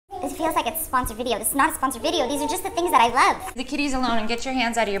feels like it's a sponsored video. This is not a sponsored video. These are just the things that I love. The kitty's alone and get your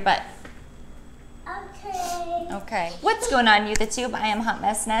hands out of your butt. Okay. Okay. What's going on, YouTube? I am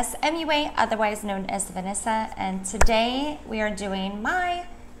HotMessNess, MUA, otherwise known as Vanessa, and today we are doing my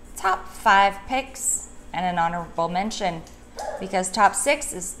top 5 picks and an honorable mention because top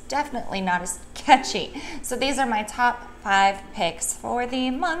 6 is definitely not as catchy. So these are my top 5 picks for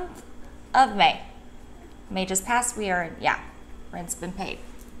the month of May. May just passed. We are, rent's been paid.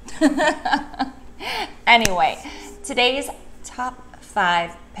 Anyway, today's top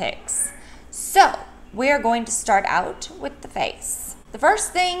 5 picks. So we are going to start out with the face. The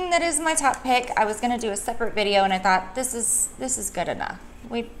first thing that is my top pick, I was going to do a separate video and I thought this is good enough.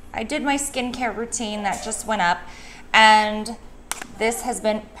 I did my skincare routine that just went up and this has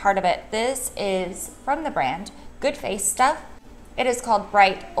been part of it. This is from the brand Good Face Stuff. It is called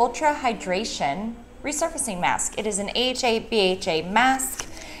Bright Ultra Hydration Resurfacing Mask. It is an AHA BHA mask.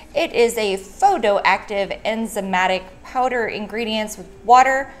 It is a photoactive enzymatic powder ingredients with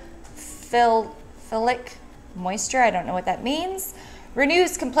water, phthalic moisture, I don't know what that means,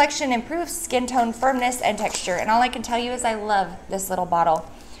 renews complexion, improves skin tone, firmness, and texture. And all I can tell you is I love this little bottle.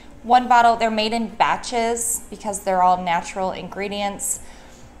 One bottle, they're made in batches because they're all natural ingredients.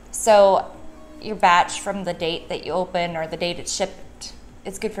 So your batch from the date that you open or the date it's shipped,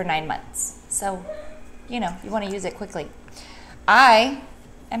 it's good for 9 months. So, you know, you want to use it quickly. I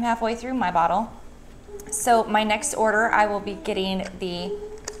am halfway through my bottle. So my next order, I will be getting the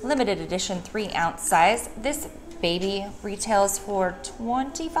limited edition 3-ounce size. This baby retails for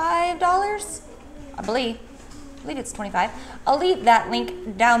 $25, I believe it's 25. I'll leave that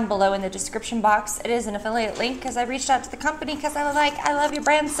link down below in the description box. It is an affiliate link because I reached out to the company because I was like, I love your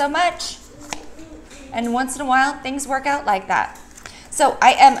brand so much. And once in a while, things work out like that. So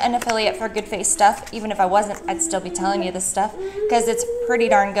I am an affiliate for Good Face Stuff. Even if I wasn't, I'd still be telling you this stuff because it's pretty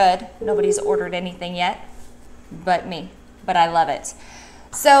darn good. Nobody's ordered anything yet but me, but I love it.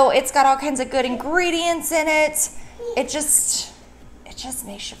 So it's got all kinds of good ingredients in it. It just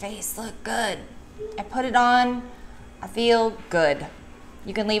makes your face look good. I put it on, I feel good.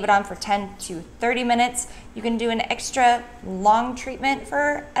 You can leave it on for 10 to 30 minutes. You can do an extra long treatment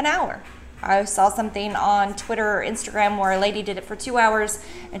for an hour. I saw something on Twitter or Instagram where a lady did it for 2 hours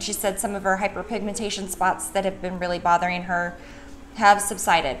and she said some of her hyperpigmentation spots that have been really bothering her have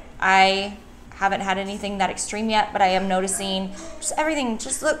subsided. I haven't had anything that extreme yet, but I am noticing just everything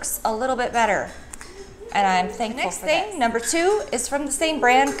just looks a little bit better. And I'm thankful for that. Next thing, number 2, is from the same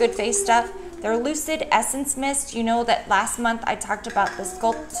brand, Good Face Stuff. Their Lucid Essence Mist. You know that last month I talked about the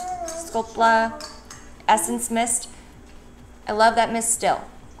Sculptra Essence Mist. I love that mist still.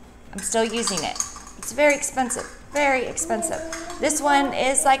 I'm still using it. It's very expensive, very expensive. This one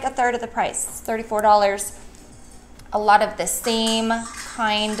is like a third of the price. It's $34. A lot of the same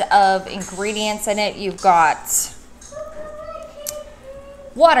kind of ingredients in it. You've got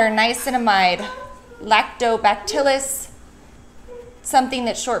water, niacinamide, lactobacillus, something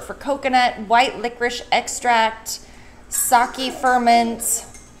that's short for coconut, white licorice extract, sake ferment,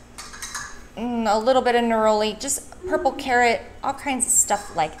 a little bit of neroli, just purple carrot, all kinds of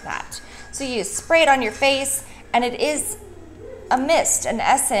stuff like that. So you spray it on your face, and it is a mist, an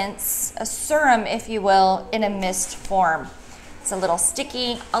essence, a serum, if you will, in a mist form. It's a little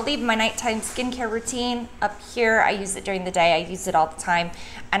sticky. I'll leave my nighttime skincare routine up here. I use it during the day. I use it all the time.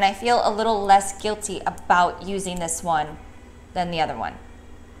 And I feel a little less guilty about using this one than the other one,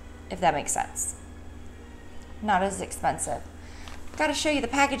 if that makes sense. Not as expensive. Got to show you the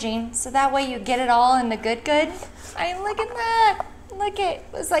packaging so that way you get it all in the good. I mean, look at that. Look, it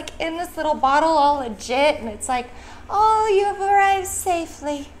was like in this little bottle, all legit, and it's like, oh, you have arrived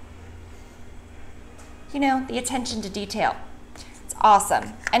safely. You know, the attention to detail. It's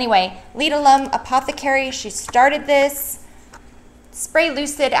awesome. Anyway, Lita Lum Apothecary, she started this. Spray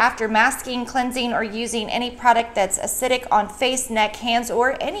Lucid after masking, cleansing, or using any product that's acidic on face, neck, hands,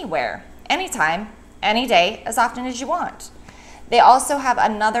 or anywhere, anytime, any day, as often as you want. They also have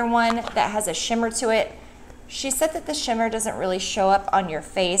another one that has a shimmer to it. She said that the shimmer doesn't really show up on your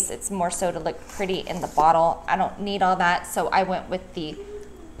face. It's more so to look pretty in the bottle. I don't need all that, so I went with the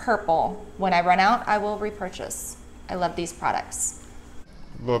purple. When I run out, I will repurchase. I love these products.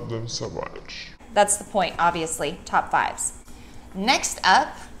 Love them so much. That's the point, obviously. Top 5s. Next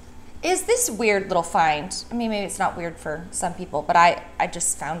up is this weird little find. I mean, maybe it's not weird for some people, but I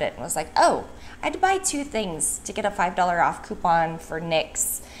just found it and was like, oh, I had to buy 2 things to get a $5 off coupon for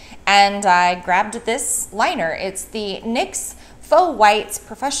NYX. And I grabbed this liner. It's the NYX Faux Whites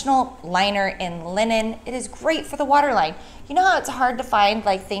Professional Liner in Linen. It is great for the waterline. You know how it's hard to find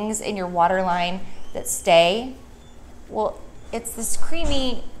like things in your waterline that stay? Well, it's this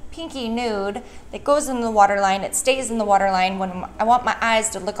creamy pinky nude that goes in the waterline. It stays in the waterline when I want my eyes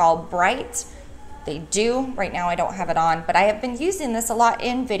to look all bright. They do. Right now I don't have it on, but I have been using this a lot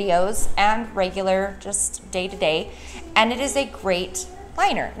in videos and regular, just day to day, and it is a great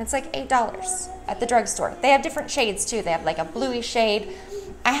liner. It's like $8 at the drugstore. They have different shades too. They have like a bluey shade.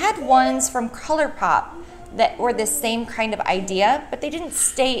 I had ones from ColourPop that were the same kind of idea, but they didn't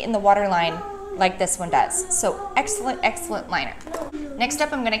stay in the waterline like this one does. So excellent, excellent liner. Next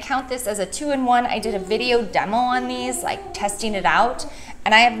up, I'm gonna count this as a 2-in-1. I did a video demo on these, like testing it out,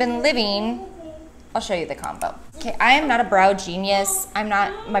 and I have been living, I'll show you the combo. Okay, I am not a brow genius.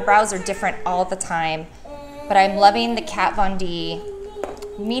 My brows are different all the time, but I'm loving the Kat Von D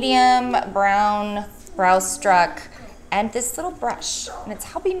medium brown brow struck and this little brush, and it's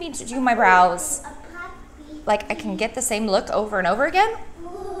helping me to do my brows like I can get the same look over and over again,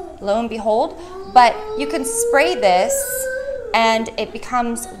 lo and behold. But you can spray this and it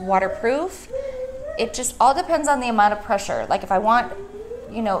becomes waterproof. It just all depends on the amount of pressure. Like if I want,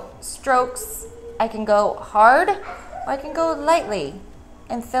 you know, strokes, I can go hard or I can go lightly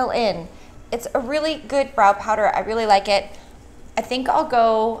and fill in. It's a really good brow powder. I really like it. I think I'll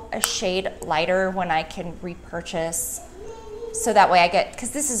go a shade lighter when I can repurchase, so that way I get,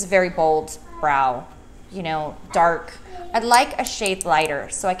 because this is very bold brow, you know, dark. I'd like a shade lighter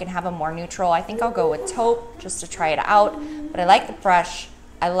so I can have a more neutral. I think I'll go with taupe just to try it out, but I like the brush,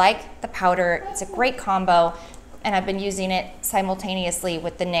 I like the powder. It's a great combo, and I've been using it simultaneously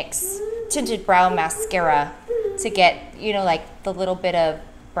with the NYX Tinted Brow Mascara to get, you know, like the little bit of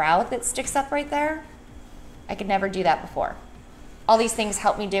brow that sticks up right there. I could never do that before. All these things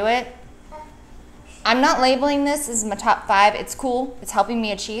help me do it. I'm not labeling this as my top 5. It's cool. It's helping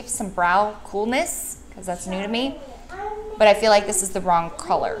me achieve some brow coolness because that's new to me. But I feel like this is the wrong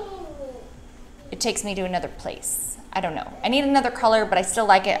color. It takes me to another place. I don't know. I need another color, but I still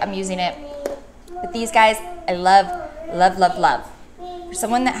like it. I'm using it. But these guys, I love, love, love, love. For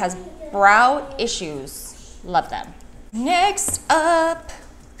someone that has brow issues, love them. Next up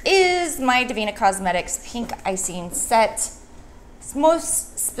is my Divina Cosmetics Pink Icing Set.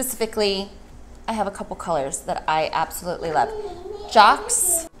 Most specifically, I have a couple colors that I absolutely love.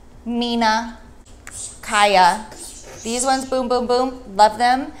 Jocks, Mina, Kaya. These ones, boom, boom, boom, love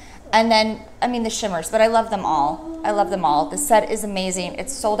them. And then, I mean the shimmers, but I love them all. I love them all. The set is amazing.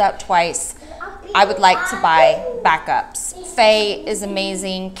 It's sold out twice. I would like to buy backups. Faye is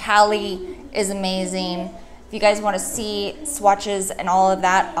amazing. Callie is amazing. If you guys want to see swatches and all of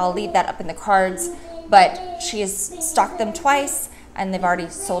that, I'll leave that up in the cards. But she has stocked them twice, and they've already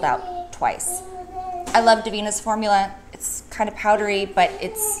sold out twice. I love Divina's formula. It's kind of powdery, but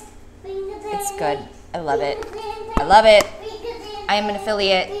it's good. I love it. I love it. I am an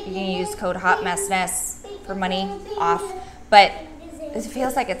affiliate. You can use code HotMessNess for money off. But it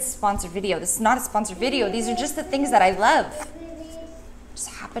feels like it's a sponsored video. This is not a sponsored video. These are just the things that I love.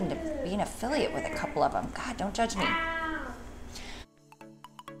 Just happen to be an affiliate with a couple of them. God, don't judge me.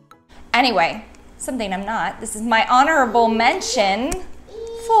 Anyway, something I'm not. This is my honorable mention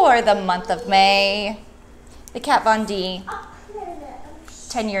for the month of May. The Kat Von D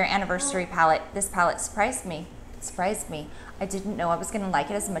 10-year anniversary palette. This palette surprised me. It surprised me. I didn't know I was going to like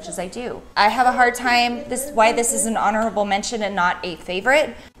it as much as I do. I have a hard time, why this is an honorable mention and not a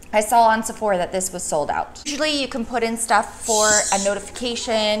favorite. I saw on Sephora that this was sold out. Usually you can put in stuff for a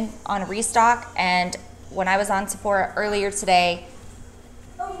notification on a restock, and when I was on Sephora earlier today,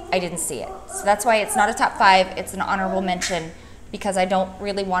 I didn't see it. So that's why it's not a top 5, it's an honorable mention, because I don't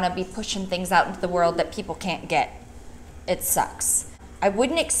really want to be pushing things out into the world that people can't get. It sucks. I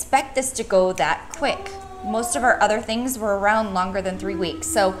wouldn't expect this to go that quick. Most of our other things were around longer than 3 weeks.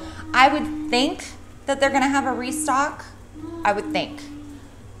 So I would think that they're gonna have a restock, I would think.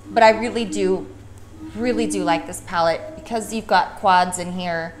 But I really do like this palette because you've got quads in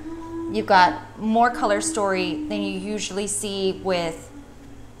here. You've got more color story than you usually see with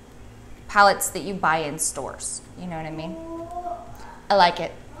palettes that you buy in stores. You know what I mean? I like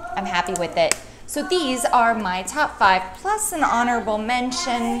it. I'm happy with it. So these are my top 5 plus an honorable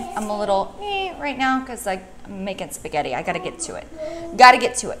mention. I'm a little right now because I'm making spaghetti. I gotta get to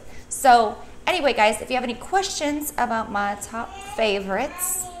it. So anyway, guys, if you have any questions about my top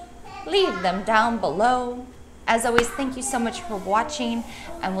favorites, leave them down below. As always, thank you so much for watching,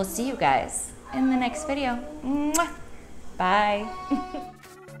 and we'll see you guys in the next video. Mwah. Bye.